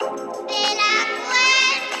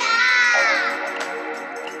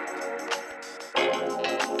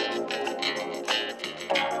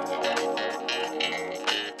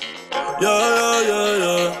Yeah, yeah,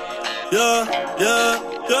 yeah, yeah, yeah, yeah,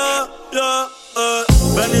 yeah, yeah.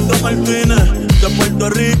 Benito Martínez, de Puerto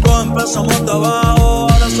Rico, empezamos de abajo,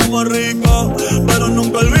 ahora somos ricos, pero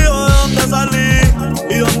nunca olvido de dónde salí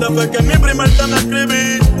y dónde fue que mi primer tema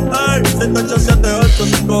escribí. Ey,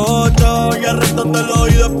 687858 y el resto te lo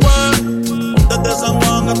doy después. Desde San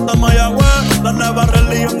Juan hasta Mayagüez, la nueva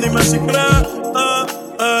religión, dime si crees.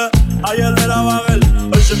 Ayer era Babel,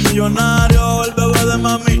 hoy soy millonario, el bebé de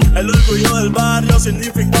mami, el orgullo del barrio,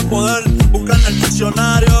 significa poder. Busca en el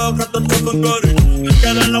diccionario, que tanto con Cory, me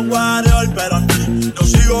quieren los Warriors, pero yo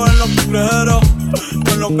sigo en los cangrejeros,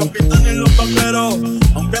 con los capitanes y los vaqueros.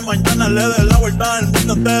 Aunque mañana le dé la vuelta al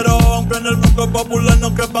mundo entero, aunque en el banco popular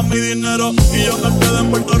no quepa mi dinero. Y yo me quedé en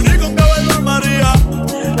Puerto Rico, en Cabello María,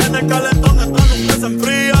 en el calentón esta nunca se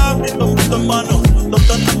enfría. Y todo junto en mano, no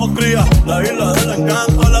tenemos cría, la isla del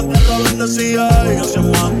encanto, la tierra bendecida. Y gracias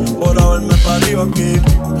más por haberme parido aquí,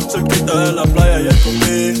 cerquita de la playa y el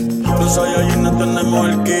coquí. Los Saiyajines tenemos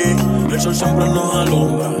el ki, el sol siempre nos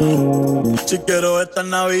alumbra. Si quiero esta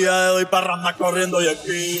Navidad doy parranda corriendo y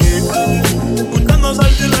aquí buscando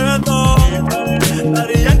salsa y reggaetón,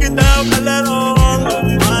 Daddy Yankee, Teo Calderón,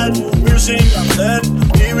 Mal, Music, Candel,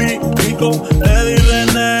 Ivy, Nico, Eddie,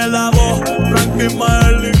 René, La Voz, Frankie,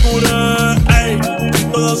 Marley, Curé. Ey,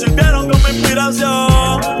 todos sirvieron como inspiración,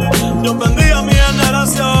 yo bendiga a mi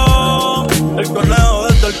generación, el conejo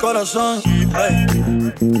desde el corazón. Ey,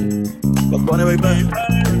 los pone baby,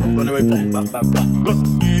 los pone baby, ba, ba, ba.